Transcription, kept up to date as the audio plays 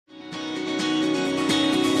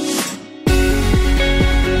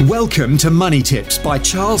Welcome to Money Tips by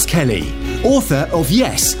Charles Kelly, author of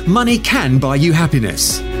Yes, Money Can Buy You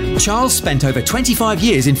Happiness. Charles spent over 25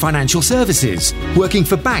 years in financial services, working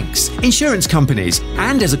for banks, insurance companies,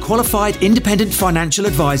 and as a qualified independent financial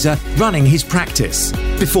advisor running his practice,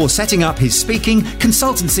 before setting up his speaking,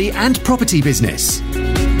 consultancy, and property business.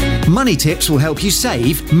 Money Tips will help you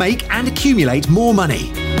save, make, and accumulate more money,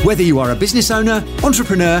 whether you are a business owner,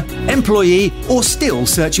 entrepreneur, employee, or still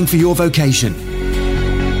searching for your vocation.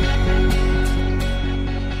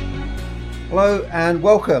 Hello and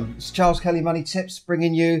welcome. It's Charles Kelly Money Tips,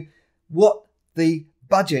 bringing you what the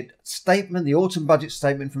budget statement, the autumn budget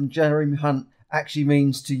statement from Jeremy Hunt actually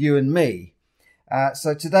means to you and me.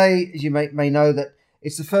 So today, as you may know, that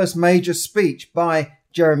it's the first major speech by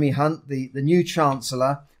Jeremy Hunt, the new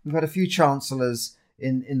Chancellor. We've had a few Chancellors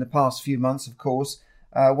in the past few months, of course,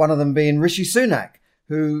 one of them being Rishi Sunak,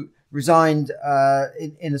 who resigned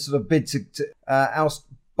in a sort of bid to oust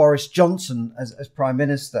Boris Johnson as Prime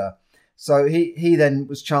Minister. So he then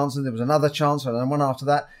was Chancellor, there was another Chancellor and one after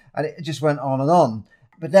that, and it just went on and on.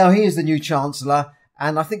 But now he is the new Chancellor,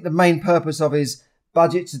 and I think the main purpose of his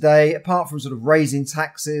budget today, apart from sort of raising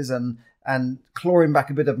taxes and clawing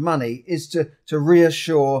back a bit of money, is to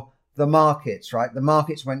reassure the markets, right? The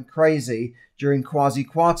markets went crazy during Kwasi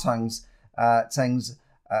Kwarteng's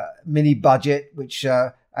mini budget, which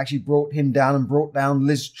actually brought him down and brought down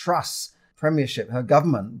Liz Truss' premiership. Her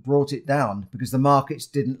government brought it down because the markets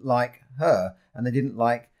didn't like her and they didn't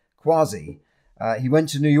like Kwasi. He went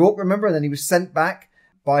to New York, remember, and then he was sent back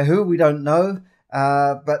by who? We don't know.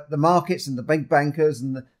 But the markets and the big bankers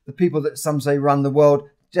and the people that some say run the world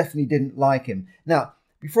definitely didn't like him. Now,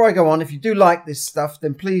 before I go on, if you do like this stuff,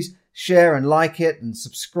 then please share and like it and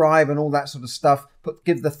subscribe and all that sort of stuff.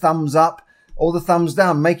 Give the thumbs up or the thumbs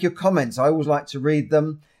down. Make your comments. I always like to read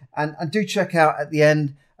them. And do check out at the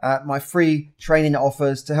end my free training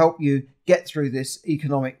offers to help you get through this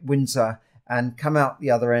economic winter and come out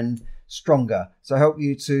the other end stronger. So help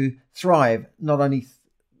you to thrive, not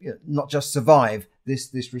just survive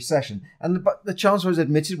this recession. And the Chancellor has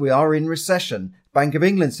admitted we are in recession. Bank of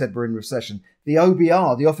England said we're in recession. The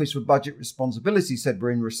OBR, the Office for Budget Responsibility, said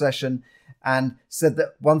we're in recession and said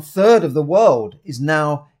that 1/3 of the world is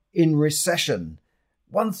now in recession.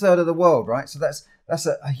 1/3 of the world, right? So that's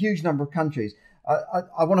a huge number of countries.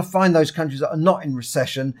 I want to find those countries that are not in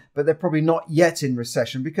recession, but they're probably not yet in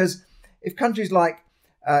recession, because if countries like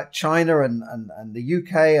China and the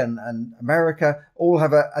UK and America all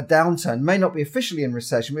have a downturn, may not be officially in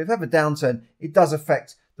recession, but if they have a downturn, it does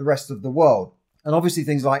affect the rest of the world. And obviously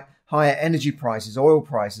things like higher energy prices, oil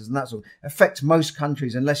prices, and that sort of affect most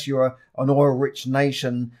countries, unless you're an oil-rich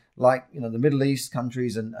nation like the Middle East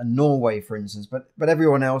countries and Norway, for instance. But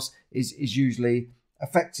everyone else is usually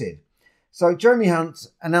affected. So Jeremy Hunt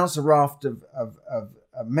announced a raft of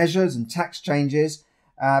measures and tax changes,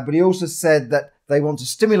 but he also said that they want to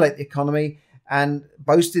stimulate the economy and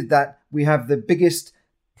boasted that we have the biggest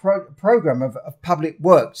program of public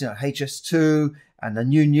works, HS2 and a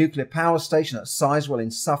new nuclear power station at Sizewell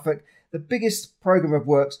in Suffolk, the biggest program of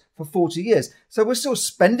works for 40 years. So we're still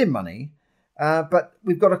spending money, but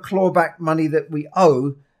we've got to claw back money that we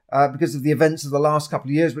owe because of the events of the last couple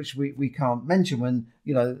of years, which we can't mention, when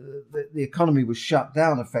the economy was shut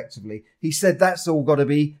down effectively. He said that's all got to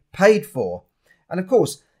be paid for. And of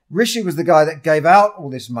course, Rishi was the guy that gave out all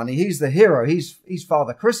this money. He's the hero. He's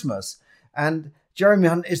Father Christmas. And Jeremy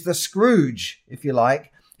Hunt is the Scrooge, if you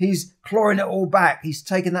like. He's clawing it all back. He's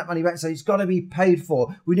taking that money back. So it's got to be paid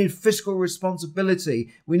for. We need fiscal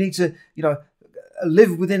responsibility. We need to,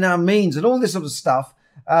 live within our means and all this sort of stuff.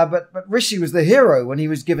 But Rishi was the hero when he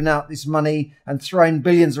was giving out this money and throwing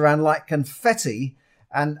billions around like confetti,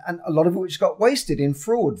 and a lot of it which got wasted in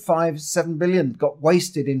fraud. 5-7 billion got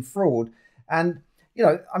wasted in fraud. And,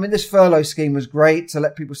 this furlough scheme was great to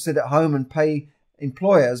let people sit at home and pay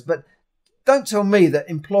employers. But don't tell me that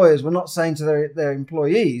employers were not saying to their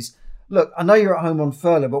employees, look, I know you're at home on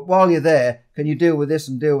furlough, but while you're there, can you deal with this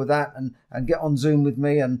and deal with that and get on Zoom with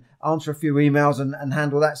me and answer a few emails and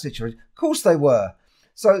handle that situation? Of course they were.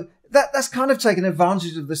 So that's kind of taken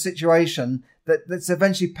advantage of the situation that's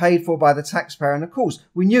eventually paid for by the taxpayer. And of course,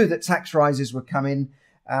 we knew that tax rises were coming,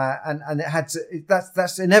 and it had to.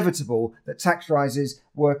 That's inevitable that tax rises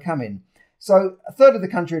were coming. So 1/3 of the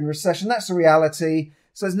country in recession. That's the reality.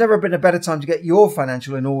 So there's never been a better time to get your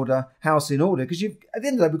financial house in order, because at the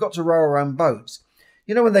end of the day, we've got to row our own boats.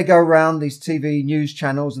 When they go around these TV news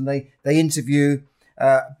channels and they interview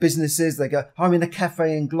businesses, they go, I'm in a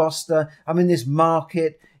cafe in Gloucester, I'm in this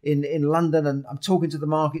market in London, and I'm talking to the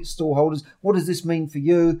market stallholders. What does this mean for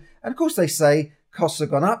you? And of course they say costs have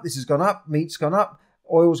gone up, this has gone up, meat's gone up,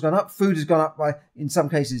 Oil's gone up. Food has gone up by, in some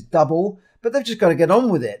cases, double. But they've just got to get on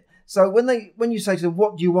with it. So when you say to them,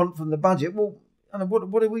 what do you want from the budget? Well,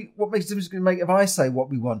 what makes a difference going to make if I say what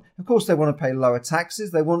we want? Of course, they want to pay lower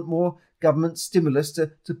taxes. They want more government stimulus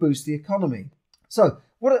to boost the economy. So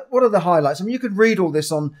what are the highlights? I mean, you could read all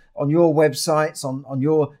this on your websites, on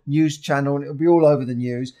your news channel, and it'll be all over the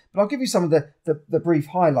news. But I'll give you some of the brief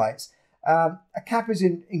highlights. A cap is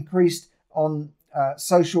increased on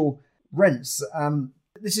social rents.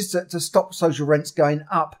 This is to stop social rents going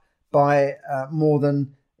up by more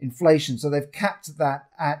than inflation. So they've capped that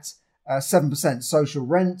at 7% social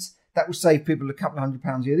rent. That will save people a couple of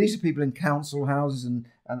 £100 a year. These are people in council houses and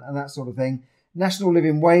that sort of thing. National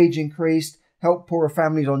living wage increased, help poorer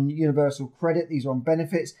families on universal credit. These are on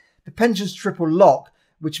benefits. The pensions triple lock,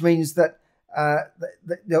 which means that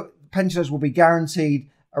the pensioners will be guaranteed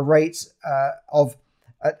a rate of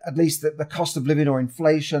at least the cost of living or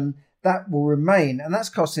inflation. That will remain, and that's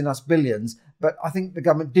costing us billions. But I think the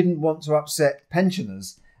government didn't want to upset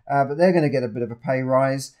pensioners, but they're going to get a bit of a pay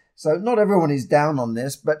rise. So not everyone is down on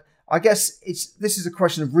this, but I guess this is a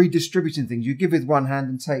question of redistributing things. You give with one hand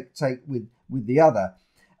and take with the other.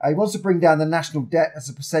 He wants to bring down the national debt as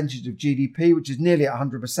a percentage of GDP, which is nearly at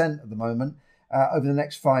 100% at the moment, over the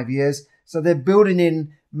next 5 years. So they're building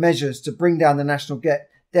in measures to bring down the national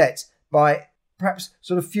debt by perhaps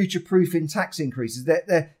sort of future-proofing tax increases.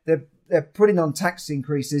 They're putting on tax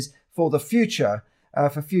increases for the future,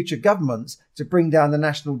 for future governments to bring down the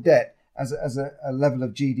national debt as a level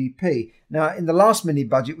of GDP. Now, in the last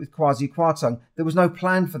mini-budget with Kwasi Kwarteng, there was no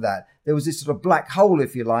plan for that. There was this sort of black hole,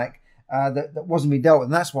 if you like, that wasn't being dealt with.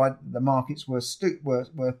 And that's why the markets were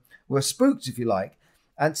spooked, if you like.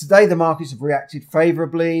 And today the markets have reacted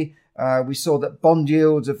favourably. We saw that bond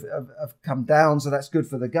yields have come down, so that's good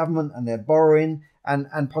for the government and their borrowing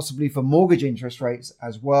and possibly for mortgage interest rates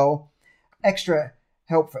as well. Extra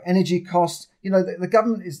help for energy costs. You know,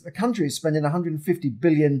 the country is spending 150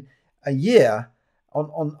 billion a year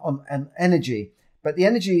on energy, but the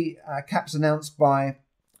energy caps announced by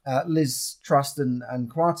Liz Truss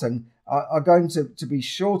and Kwarteng are going to be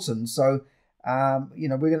shortened. So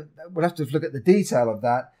we'll have to look at the detail of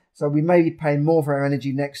that. So we may be paying more for our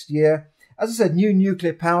energy next year. As I said, new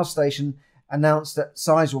nuclear power station announced at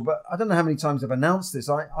Sizewell, but I don't know how many times I've announced this.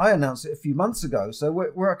 I announced it a few months ago. So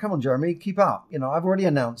come on, Jeremy, keep up. You know, I've already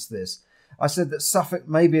announced this. I said that Suffolk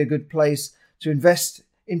may be a good place to invest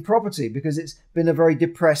in property because it's been a very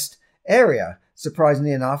depressed area.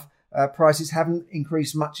 Surprisingly enough, prices haven't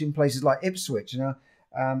increased much in places like Ipswich,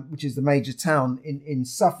 which is the major town in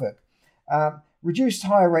Suffolk. Reduced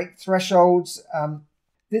higher rate thresholds.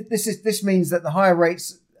 This means that the higher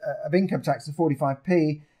rates of income tax of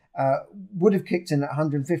 45p would have kicked in at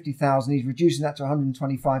 150,000. He's reducing that to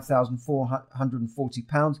 125,440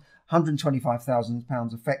 pounds, 125,000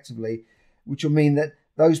 pounds effectively, which will mean that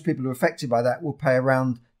those people who are affected by that will pay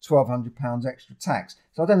around £1,200 extra tax.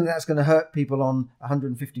 So I don't think that's going to hurt people on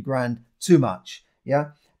 150 grand too much.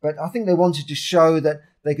 Yeah, but I think they wanted to show that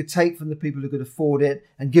they could take from the people who could afford it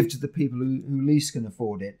and give to the people who least can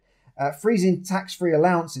afford it. Freezing tax-free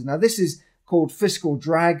allowances. Now, this is called fiscal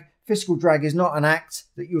drag. Fiscal drag is not an act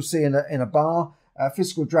that you'll see in a bar.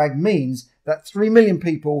 Fiscal drag means that 3 million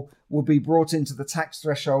people will be brought into the tax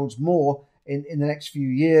thresholds more in the next few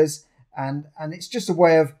years. And it's just a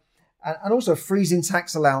way of... And also freezing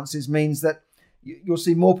tax allowances means that you'll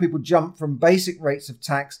see more people jump from basic rates of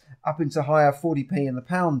tax up into higher 40p in the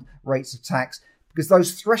pound rates of tax, because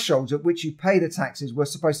those thresholds at which you pay the taxes were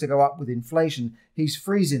supposed to go up with inflation. He's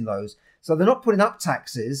freezing those. So they're not putting up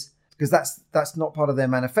taxes because that's not part of their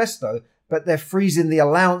manifesto, but they're freezing the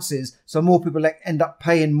allowances so more people end up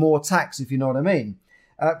paying more tax, if you know what I mean.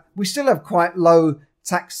 We still have quite low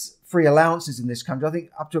tax-free allowances in this country. I think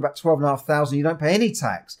up to about 12,500, you don't pay any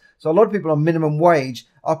tax. So a lot of people on minimum wage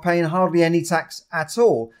are paying hardly any tax at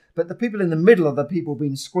all. But the people in the middle are the people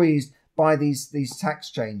being squeezed by these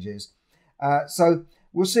tax changes. So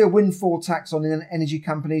we'll see a windfall tax on energy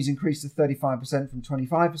companies increase to 35% from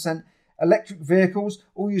 25%. Electric vehicles,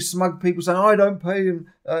 all you smug people saying, I don't pay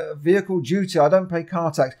vehicle duty, I don't pay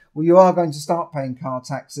car tax. Well, you are going to start paying car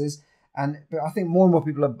taxes. But I think more and more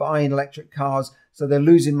people are buying electric cars, so they're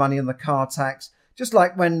losing money on the car tax. Just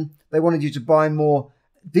like when they wanted you to buy more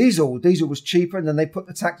diesel. Diesel was cheaper, and then they put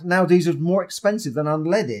the tax. Now diesel is more expensive than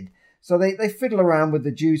unleaded. So they fiddle around with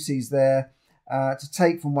the duties there to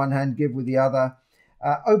take from one hand, give with the other.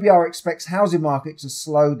 OBR expects housing market to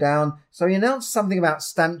slow down. So he announced something about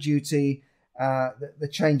stamp duty, the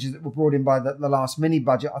changes that were brought in by the last mini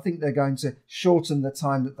budget. I think they're going to shorten the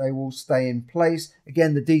time that they will stay in place.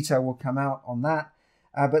 Again, the detail will come out on that.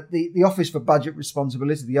 But the Office for Budget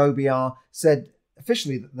Responsibility, the OBR, said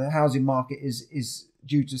officially the housing market is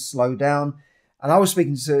due to slow down. And I was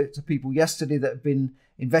speaking to people yesterday that have been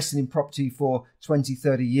investing in property for 20,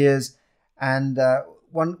 30 years. And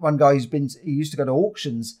one guy he used to go to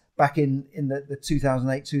auctions back in the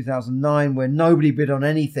 2008, 2009, where nobody bid on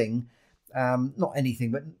anything. Not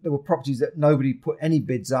anything, but there were properties that nobody put any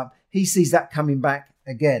bids up. He sees that coming back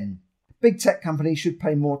again. Big tech companies should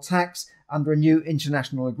pay more tax under a new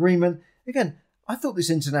international agreement. Again, I thought this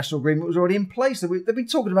international agreement was already in place. They've been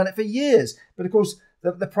talking about it for years. But of course,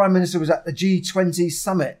 the Prime Minister was at the G20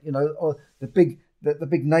 summit, or the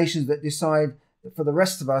big nations that decide for the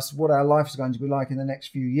rest of us what our life is going to be like in the next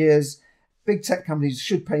few years. Big tech companies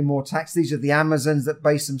should pay more tax. These are the Amazons that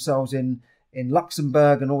base themselves in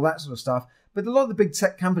Luxembourg and all that sort of stuff. But a lot of the big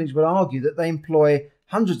tech companies would argue that they employ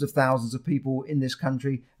hundreds of thousands of people in this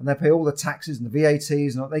country and they pay all the taxes and the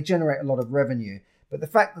VATs and they generate a lot of revenue. But the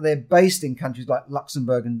fact that they're based in countries like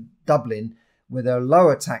Luxembourg and Dublin, where there are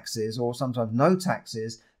lower taxes or sometimes no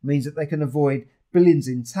taxes, means that they can avoid billions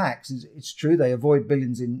in tax. It's true, they avoid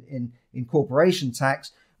billions in corporation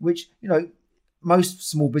tax, which, most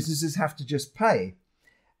small businesses have to just pay.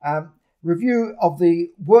 Review of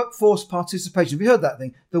the workforce participation. Have you heard that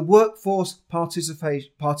thing? The workforce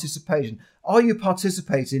participation. Are you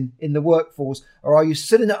participating in the workforce or are you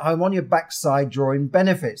sitting at home on your backside drawing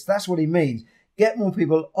benefits? That's what he means. Get more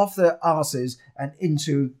people off their arses and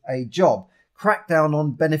into a job. Crack down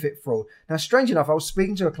on benefit fraud. Now, strange enough, I was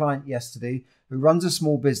speaking to a client yesterday who runs a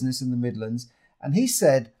small business in the Midlands, and he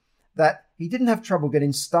said that he didn't have trouble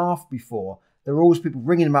getting staff before. There were always people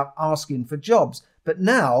ringing him up asking for jobs. But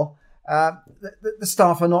now the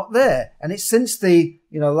staff are not there. And it's since the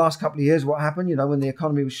last couple of years, what happened, when the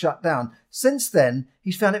economy was shut down. Since then,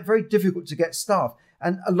 he's found it very difficult to get staff.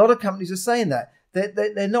 And a lot of companies are saying that.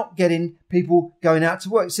 They're not getting people going out to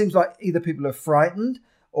work. It seems like either people are frightened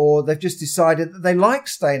or they've just decided that they like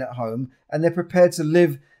staying at home and they're prepared to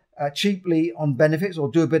live cheaply on benefits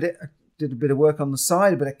or do a bit of work on the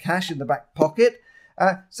side, a bit of cash in the back pocket.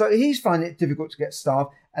 So he's finding it difficult to get staff.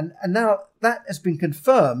 And now that has been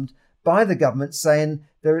confirmed by the government saying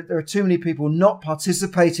there are too many people not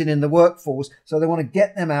participating in the workforce. So they want to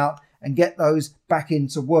get them out and get those back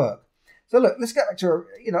into work. So look, let's get back to,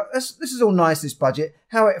 this is all nice, this budget.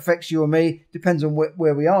 How it affects you or me depends on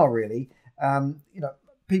where we are, really.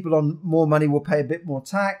 People on more money will pay a bit more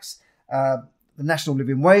tax. The national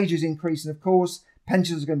living wage is increasing, of course.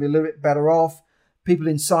 Pensions are going to be a little bit better off. People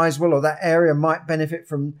in Sizewell or that area might benefit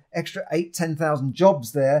from extra 10,000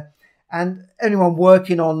 jobs there. And anyone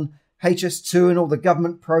working on HS2 and all the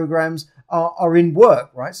government programs are in work,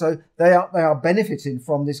 right? So they are benefiting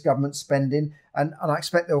from this government spending, and I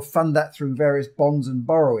expect they'll fund that through various bonds and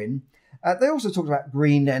borrowing. They also talked about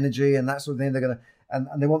green energy and that sort of thing. They're going to,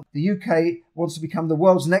 and they want, the UK wants to become the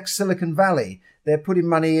world's next Silicon Valley. They're putting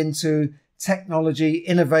money into technology,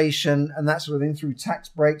 innovation, and that sort of thing through tax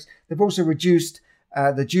breaks. They've also reduced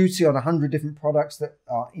the duty on 100 different products that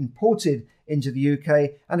are imported into the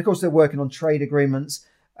UK. And of course, they're working on trade agreements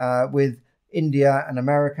with India and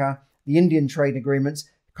America. The Indian trade agreements,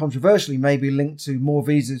 controversially, may be linked to more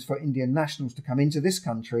visas for Indian nationals to come into this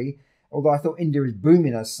country, although I thought India is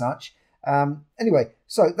booming as such. Anyway,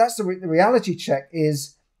 so that's the reality check,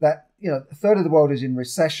 is that, a third of the world is in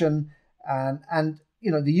recession and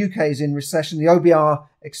the UK is in recession. The OBR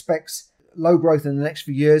expects low growth in the next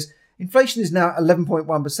few years. Inflation is now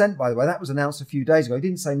 11.1%, by the way. That was announced a few days ago. He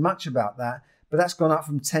didn't say much about that, but that's gone up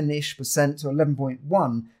from 10-ish% to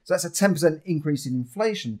 11.1%. So that's a 10% increase in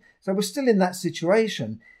inflation. So we're still in that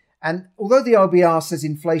situation. And although the OBR says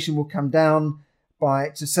inflation will come down to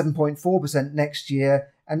 7.4% next year,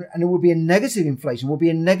 and it will be a negative inflation, will be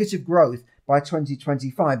a negative growth by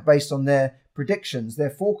 2025 based on their predictions, their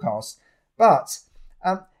forecasts. But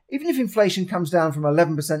even if inflation comes down from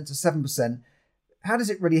 11% to 7%, how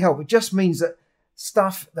does it really help? It just means that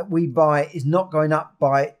stuff that we buy is not going up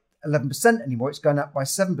by 11% anymore. It's going up by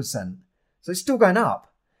 7%. So it's still going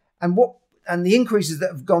up. And the increases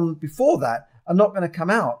that have gone before that are not going to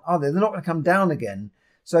come out, are they? They're not going to come down again.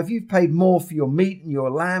 So if you've paid more for your meat and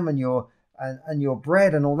your lamb and your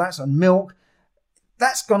bread and all that, and milk,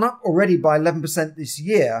 that's gone up already by 11% this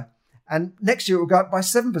year. And next year it will go up by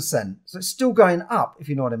 7%. So it's still going up, if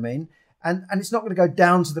you know what I mean. And it's not going to go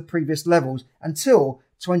down to the previous levels until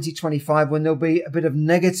 2025, when there'll be a bit of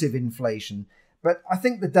negative inflation. But I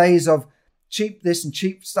think the days of cheap this and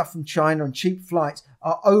cheap stuff from China and cheap flights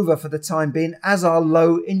are over for the time being, as are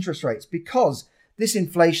low interest rates, because this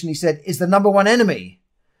inflation, he said, is the number one enemy.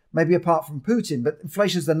 Maybe apart from Putin, but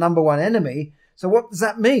inflation is the number one enemy. So what does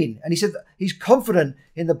that mean? And he said that he's confident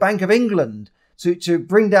in the Bank of England to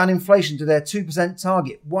bring down inflation to their 2%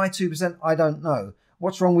 target. Why 2%? I don't know.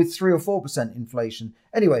 What's wrong with 3 or 4% inflation?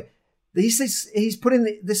 Anyway, he's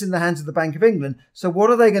putting this in the hands of the Bank of England. So what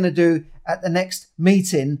are they going to do at the next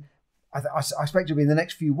meeting? I expect it'll be in the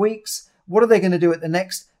next few weeks. What are they going to do at the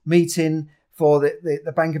next meeting for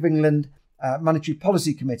the Bank of England Monetary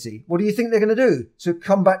Policy Committee? What do you think they're going to do to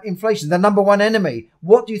combat inflation? Their number one enemy.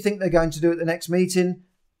 What do you think they're going to do at the next meeting?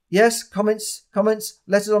 Yes, comments,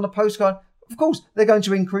 letters on a postcard. Of course, they're going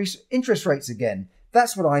to increase interest rates again.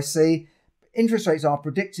 That's what I see. Interest rates are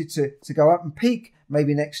predicted to go up and peak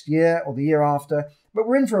maybe next year or the year after. But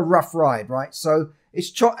we're in for a rough ride, right? So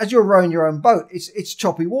it's as you're rowing your own boat, it's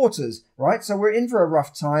choppy waters, right? So we're in for a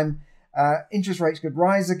rough time. Interest rates could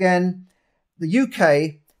rise again. The UK,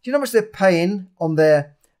 do you know how much they're paying on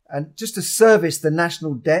their, and just to service the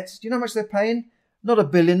national debt? Do you know how much they're paying? Not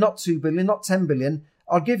 $1 billion, not $2 billion, not $10 billion.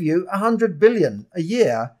 I'll give you $100 billion a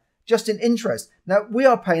year just in interest. Now, we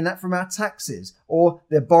are paying that from our taxes, or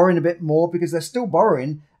they're borrowing a bit more because they're still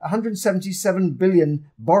borrowing $177 billion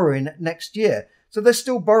borrowing next year. So they're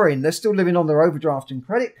still borrowing. They're still living on their overdraft and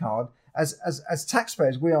credit card. As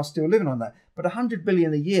taxpayers, we are still living on that. But $100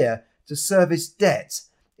 billion a year to service debt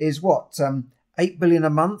is what? $8 billion a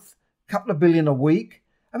month, a couple of billion a week.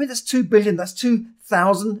 I mean, that's $2 billion. That's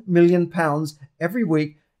 2,000 million pounds every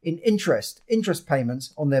week in interest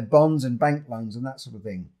payments on their bonds and bank loans and that sort of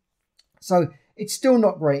thing. So it's still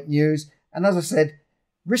not great news. And as I said,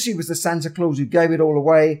 Rishi was the Santa Claus who gave it all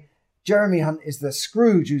away. Jeremy Hunt is the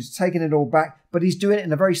Scrooge who's taken it all back, but he's doing it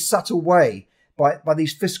in a very subtle way by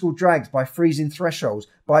these fiscal drags, by freezing thresholds,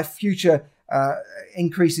 by future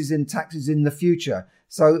increases in taxes in the future.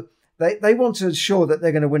 So they want to ensure that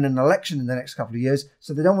they're going to win an election in the next couple of years,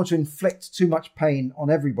 so they don't want to inflict too much pain on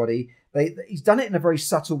everybody. He's done it in a very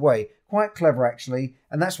subtle way, quite clever actually,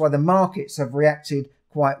 and that's why the markets have reacted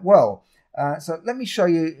quite well. So let me show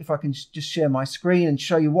you, if I can just share my screen and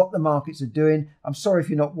show you what the markets are doing. I'm sorry if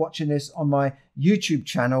you're not watching this on my YouTube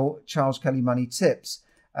channel, Charles Kelly Money Tips,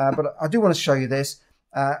 but I do want to show you this.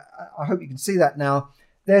 I hope you can see that now.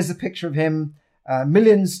 There's a picture of him,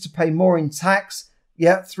 millions to pay more in tax.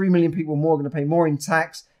 Yeah, 3 million people more are going to pay more in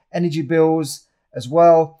tax, energy bills as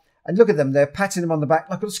well. And look at them, they're patting him on the back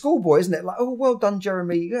like a schoolboy, isn't it? Like, oh, well done,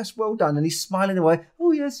 Jeremy. Yes, well done. And he's smiling away.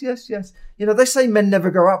 Oh, yes, yes, yes. You know, they say men never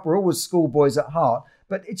grow up. We're always schoolboys at heart.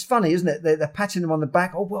 But it's funny, isn't it? They're patting him on the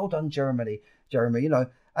back. Oh, well done, Jeremy, you know.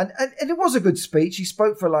 And it was a good speech. He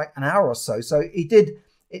spoke for like an hour or so. So he did,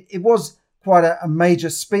 it was quite a major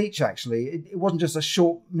speech, actually. It wasn't just a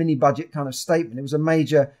short mini budget kind of statement. It was a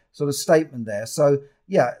major sort of statement there. So,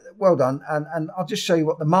 yeah, well done. And I'll just show you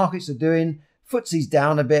what the markets are doing. FTSE's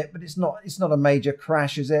down a bit, but it's not a major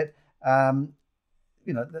crash, is it?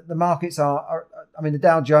 You know, the markets are, I mean, the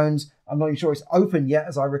Dow Jones, I'm not even sure it's open yet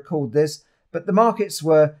as I record this, but the markets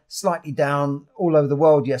were slightly down all over the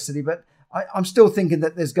world yesterday. But I'm still thinking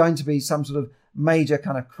that there's going to be some sort of major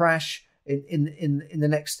kind of crash in the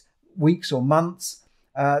next weeks or months.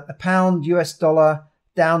 The pound, US dollar,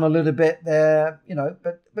 down a little bit there, you know,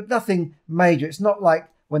 but nothing major. It's not like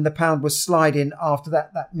when the pound was sliding after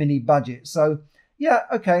that mini budget. So, yeah,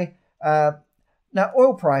 okay. Now,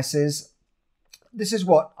 oil prices, this is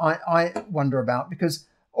what I wonder about, because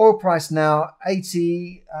oil price now,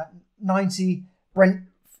 90, Brent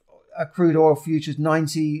crude oil futures,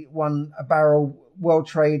 91 a barrel, world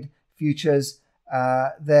trade futures,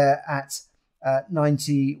 they're at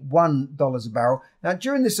 $91 a barrel. Now,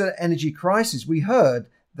 during this energy crisis, we heard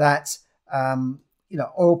that,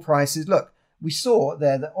 oil prices, look, we saw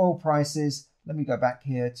there that oil prices, let me go back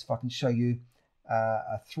here if I can show you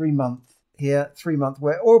a 3 month,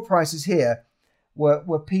 where oil prices here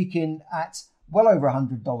were peaking at well over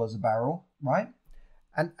 $100 a barrel, right?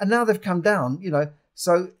 And now they've come down, you know,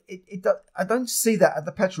 so I don't see that at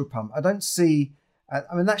the petrol pump. I don't see,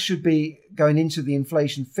 I mean, that should be going into the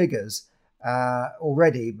inflation figures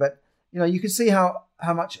already, but, you know, you can see how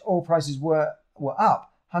much oil prices were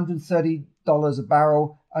up, $130 a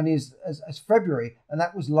barrel only as February, and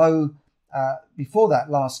that was low before that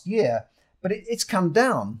last year, but it's come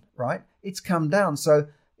down, right? It's come down. So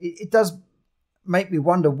it does make me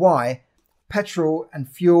wonder why petrol and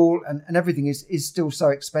fuel and everything is still so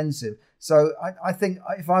expensive. So I think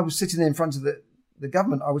if I was sitting there in front of the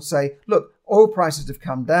government, I would say, look, oil prices have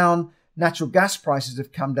come down, natural gas prices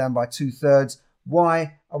have come down by 2/3.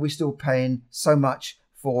 Why are we still paying so much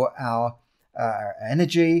for our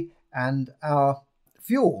energy and our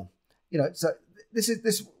fuel? You know, so this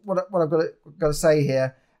is what I've got to say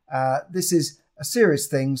here. This is a serious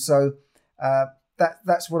thing. So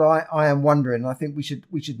that's what I am wondering. I think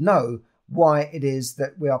we should know why it is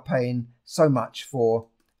that we are paying so much for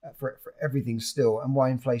for everything still, and why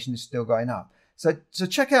inflation is still going up. So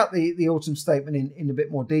check out the autumn statement in a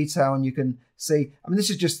bit more detail, and you can see. I mean, this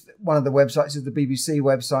is just one of the websites. This is the BBC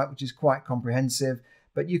website, which is quite comprehensive.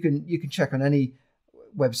 But you can check on any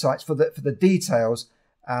websites for the details.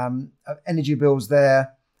 Energy bills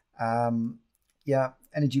there,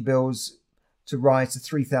 energy bills to rise to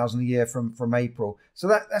 $3,000 a year from April. So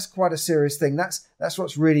that's quite a serious thing. That's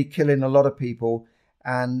what's really killing a lot of people.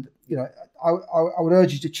 And I would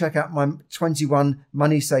urge you to check out my 21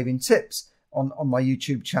 money saving tips on my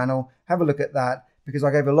YouTube channel. Have a look at that, because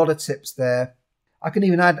I gave a lot of tips there. I can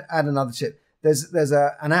even add another tip. There's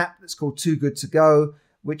an app that's called Too Good To Go,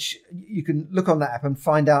 which you can look on that app and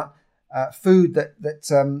find out food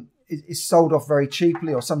that is sold off very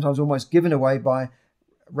cheaply, or sometimes almost given away by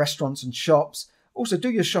restaurants and shops. Also, do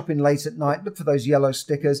your shopping late at night. Look for those yellow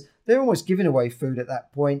stickers. They're almost giving away food at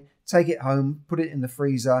that point. Take it home, put it in the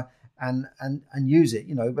freezer, and use it.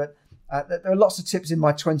 But there are lots of tips in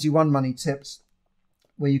my 21 money tips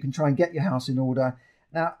where you can try and get your house in order.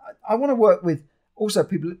 Now, I want to work with also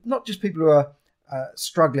people, not just people who are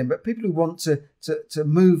struggling, but people who want to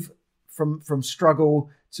move from struggle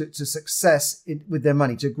to success with their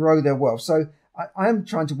money, to grow their wealth. So I am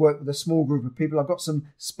trying to work with a small group of people. I've got some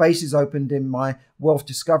spaces opened in my wealth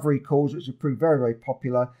discovery calls, which have proved very, very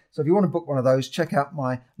popular. So if you want to book one of those, check out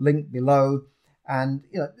my link below. And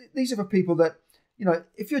these are for people that,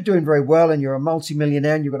 if you're doing very well and you're a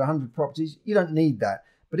multi-millionaire and you've got 100 properties, you don't need that.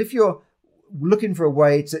 But if you're looking for a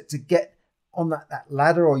way to get on that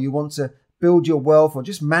ladder, or you want to build your wealth or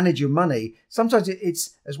just manage your money, sometimes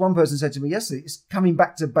it's, as one person said to me yesterday, it's coming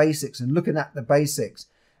back to basics and looking at the basics.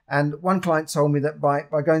 And one client told me that by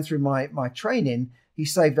going through my training, he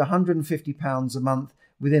saved £150 a month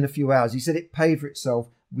within a few hours. He said it paid for itself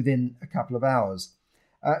within a couple of hours.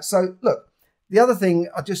 So look, the other thing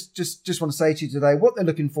I just want to say to you today, what they're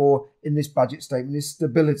looking for in this budget statement is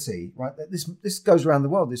stability, right? This goes around the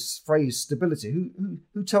world, this phrase stability.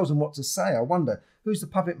 Who tells them what to say? I wonder, who's the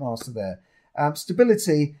puppet master there?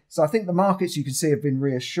 Stability. So I think the markets, you can see, have been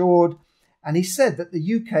reassured. And he said that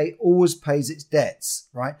the UK always pays its debts,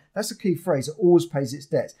 right? That's a key phrase. It always pays its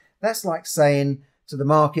debts. That's like saying to the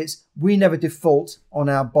markets, we never default on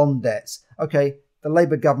our bond debts. Okay, the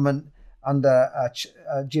Labour government under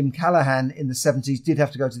Jim Callaghan in the 70s did have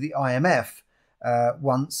to go to the IMF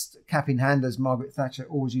once, cap in hand, as Margaret Thatcher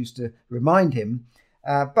always used to remind him.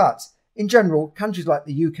 But in general, countries like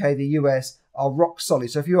the UK, the US are rock solid.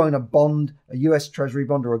 So if you own a bond, a US Treasury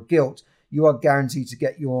bond or a gilt, you are guaranteed to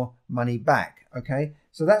get your money back. Okay,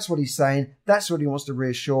 so that's what he's saying. That's what he wants to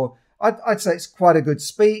reassure. I'd say it's quite a good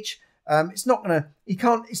speech. It's not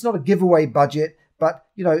a giveaway budget, but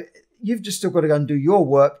you've just still got to go and do your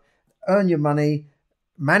work, earn your money,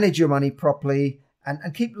 manage your money properly,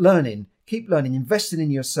 and keep learning, investing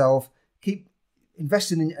in yourself, keep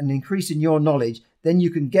investing in and increasing your knowledge. Then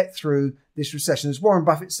you can get through this recession. As Warren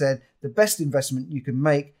Buffett said, the best investment you can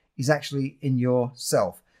make is actually in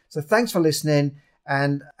yourself. So thanks for listening,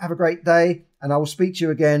 and have a great day. And I will speak to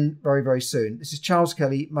you again very, very soon. This is Charles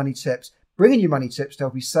Kelly, Money Tips, bringing you money tips to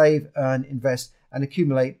help you save, earn, invest, and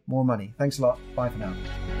accumulate more money. Thanks a lot. Bye for now.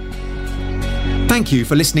 Thank you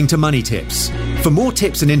for listening to Money Tips. For more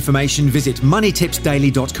tips and information, visit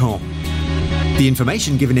moneytipsdaily.com. The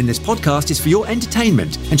information given in this podcast is for your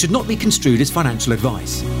entertainment and should not be construed as financial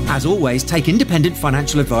advice. As always, take independent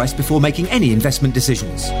financial advice before making any investment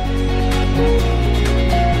decisions.